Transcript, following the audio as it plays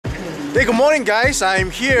Hey, good morning guys,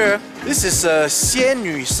 I'm here. This is Xian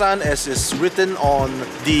Yu San as is written on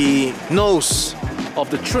the nose of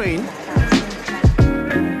the train.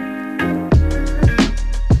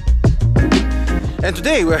 And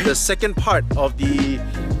today we're at the second part of the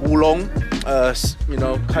WuLong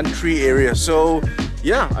country area. So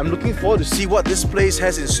yeah, I'm looking forward to see what this place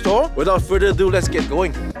has in store. Without further ado, let's get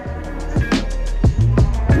going.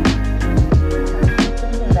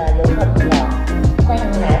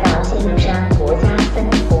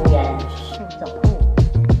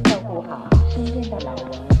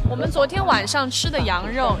我们昨天晚上吃的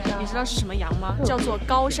羊肉，你知道是什么羊吗？叫做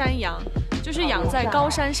高山羊，就是养在高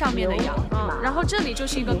山上面的羊。然后这里就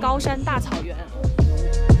是一个高山大草原。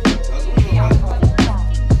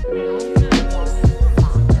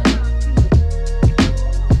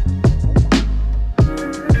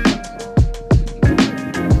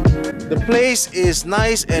The place is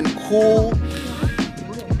nice and cool.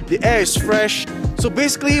 The air is fresh. So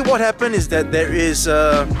basically what happened is that there is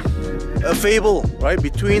a fable, right,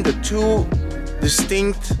 between the two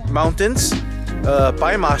distinct mountains,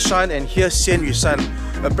 Bai Ma Shan and here Xian Yu San.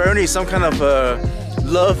 Apparently some kind of a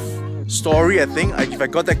love story, I think. If I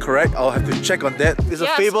got that correct, I'll have to check on that. It's a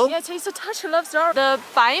fable? Yes, it's a touch love story. The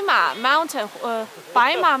Bai Ma Mountain,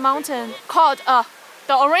 called,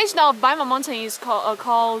 the original Bai Ma Mountain is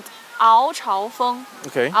called Ao Chao Feng.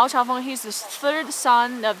 Okay. Ao Chao Feng, he's the third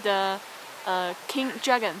son of the King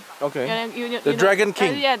Dragon. Okay. The Dragon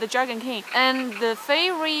King. Yeah, the Dragon King. And the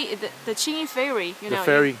fairy, the Qing fairy, the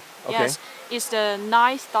fairy. Okay. Yes, is the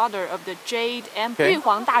ninth daughter of the Jade Emperor. 玉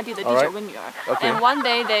皇大帝的第9个女儿. Okay. And one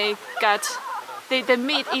day they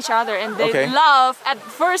meet each other and they love at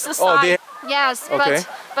first sight. Oh, yes, but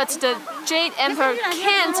the Jade Emperor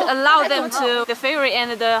can't allow them to. The fairy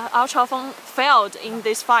and the Ao Chao Feng failed in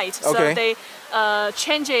this fight, so they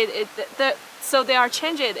change it. So they are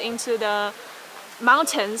changed into the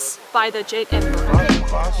mountains by the Jade Emperor.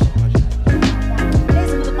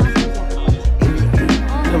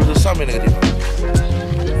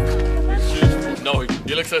 No,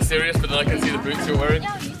 you look so serious, but then I can see the boots you're wearing.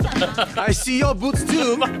 I see your boots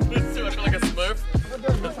too. I feel like a smurf.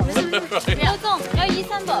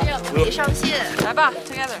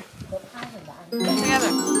 Together.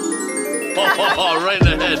 Oh, right in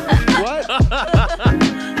the head. What?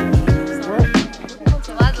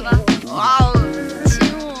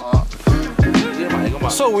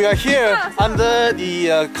 So we are here under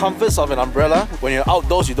the comforts of an umbrella. When you're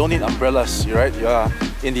outdoors, you don't need umbrellas, right? You are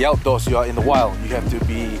in the outdoors, you are in the wild. You have to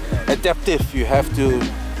be adaptive. You have to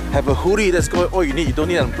have a hoodie that's going. Oh, you don't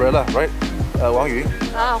need an umbrella, right? Wang Yu.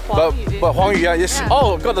 But Huang Yu, yes. Yeah.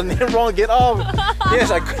 Oh, got the name wrong again. Oh,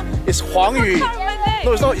 yes, it's Huang Yu.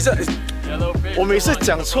 No, it's not. It's 我每次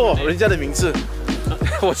讲错人家的名字。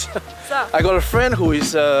I got a friend who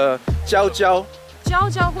is Jiao Jiao.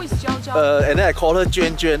 Jiao, who is Jiao? And then I called her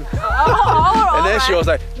Juan Juan. And then she was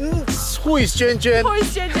like, who is Juan Juan? Who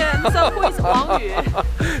is Juan Juan? So who is Wang Yu?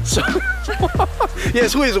 So,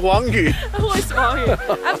 yes, who is Wang Yu? Who is Wang Yu?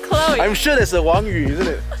 I'm Chloe. I'm sure there's a Wang Yu, isn't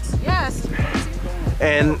it? Yes.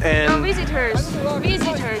 And no, visitors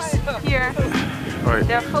here. Right.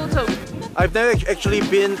 Their photo. I've never actually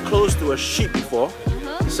been close to a sheep before,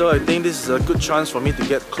 so I think this is a good chance for me to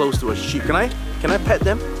get close to a sheep. Can I pet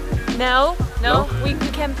them? No, we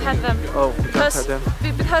can't pet them. Oh, we can't pet them.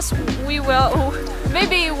 Because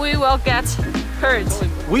maybe we will get hurt.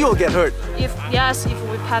 We will get hurt? If we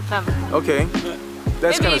pet them. Okay.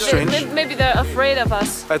 That's kind of strange. Maybe they're afraid of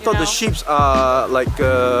us. I thought the sheep are like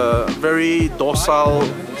very docile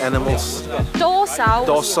animals. Docile?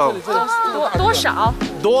 Docile.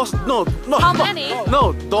 No. How many?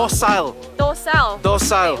 No, docile. Docile.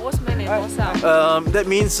 Docile. Okay, what's meaning docile? That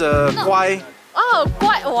means 乖. Oh,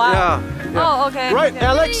 乖. Wow. Yeah. Oh, okay. Right, okay.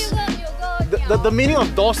 Alex? The meaning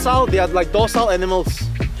of docile, they are like docile animals.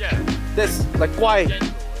 Yeah. That's like 乖.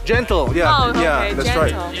 Gentle, yeah. Oh, okay, yeah, that's gentle.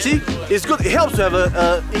 right. See, it's good. It helps to have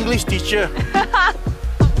an English teacher.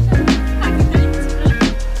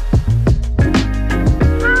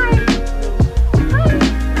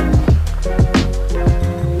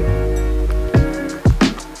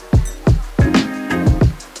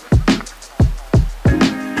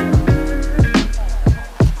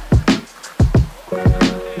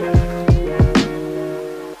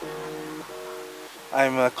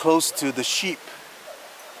 I'm close to the sheep.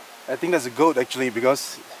 I think that's a goat actually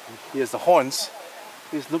because he has the horns.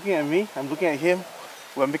 He's looking at me, I'm looking at him.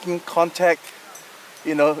 We're making contact,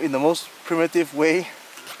 in the most primitive way.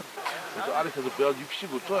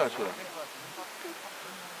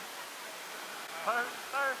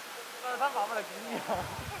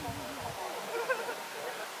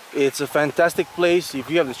 It's a fantastic place. If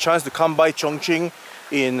you have the chance to come by Chong Qing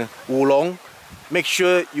in WuLong, make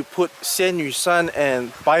sure you put Xian Yu Shan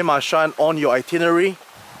and Bai Ma Shan on your itinerary.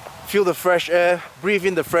 Feel the fresh air, breathe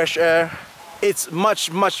in the fresh air. It's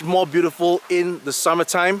much more beautiful in the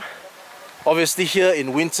summertime. Obviously here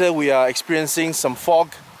in winter we are experiencing some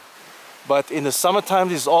fog, but in the summertime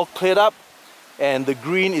this is all cleared up and the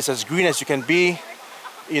green is as green as you can be.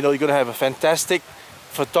 You know, you're gonna have a fantastic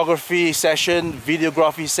photography session,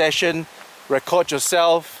 videography session, record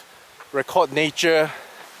yourself, record nature.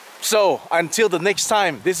 So until the next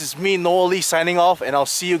time, this is me, Noah Lee, signing off, and I'll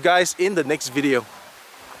see you guys in the next video.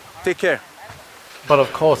 Take care. But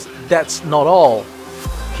of course, that's not all.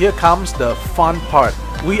 Here comes the fun part.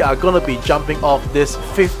 We are gonna be jumping off this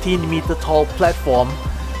 15-meter tall platform,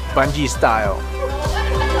 bungee style.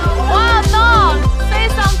 Wow, no! Say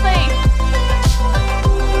something!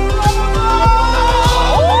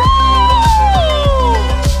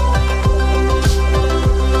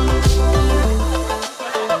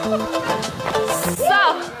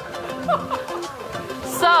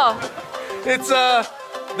 So, it's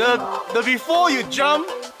the before you jump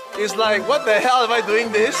is like, what the hell am I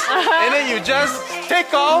doing this? And then you just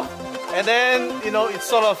take off, and then you know it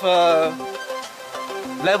sort of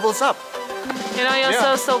levels up. you know,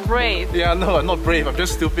 you're so brave. Yeah, no, I'm not brave. I'm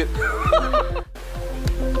just stupid.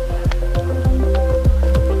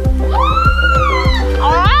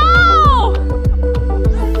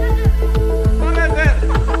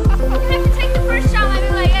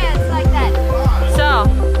 So,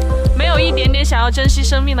 没有一点点想要珍惜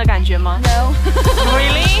生命的感觉吗 No.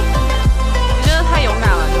 Really? 你真的太勇敢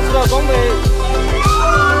了。是吧，恭喜！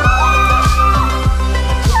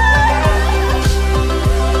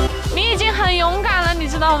你已经很勇敢了，你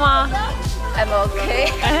知道吗 I'm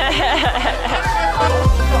okay.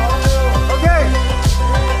 Okay.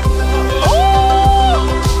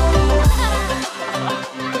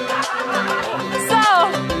 So,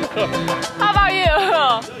 how about you?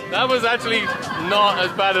 That was actually not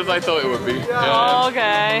as bad as I thought it would be. Yeah.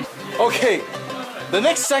 Okay. Okay, the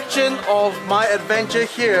next section of my adventure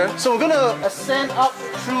here. So we're gonna ascend up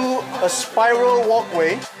through a spiral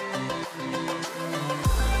walkway.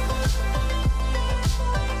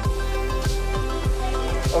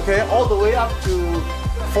 Okay, all the way up to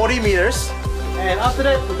 40 meters. And after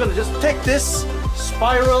that, we're gonna just take this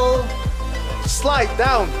spiral slide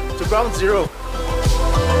down to ground zero.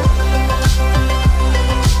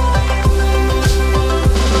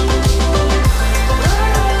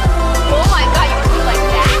 Oh my god, you can do like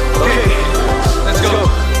that? Okay, let's go.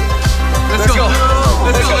 Let's go.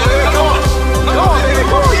 Let's go. Come on. Come on, baby.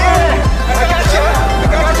 Oh yeah. I got you. I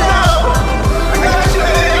got you now. I got you. I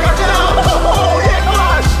got you now. Oh yeah, come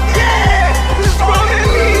on. Yeah. This is running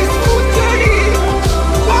me. Smooth journey.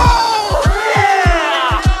 Whoa.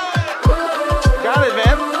 Yeah. Got it,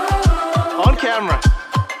 man. On camera.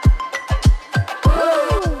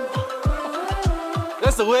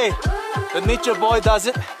 That's the way the nature boy does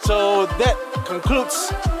it. So that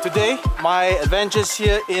concludes today my adventures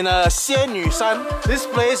here in Xian Yu Shan. This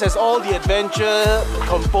place has all the adventure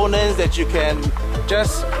components that you can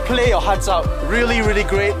just play your hearts out. Really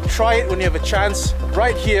great. Try it when you have a chance.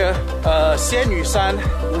 Right here, Xian Yu Shan,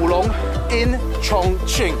 WuLong in Chong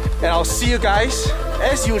Qing. And I'll see you guys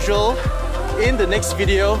as usual in the next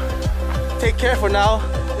video. Take care for now.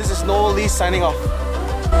 This is Noah Lee signing off.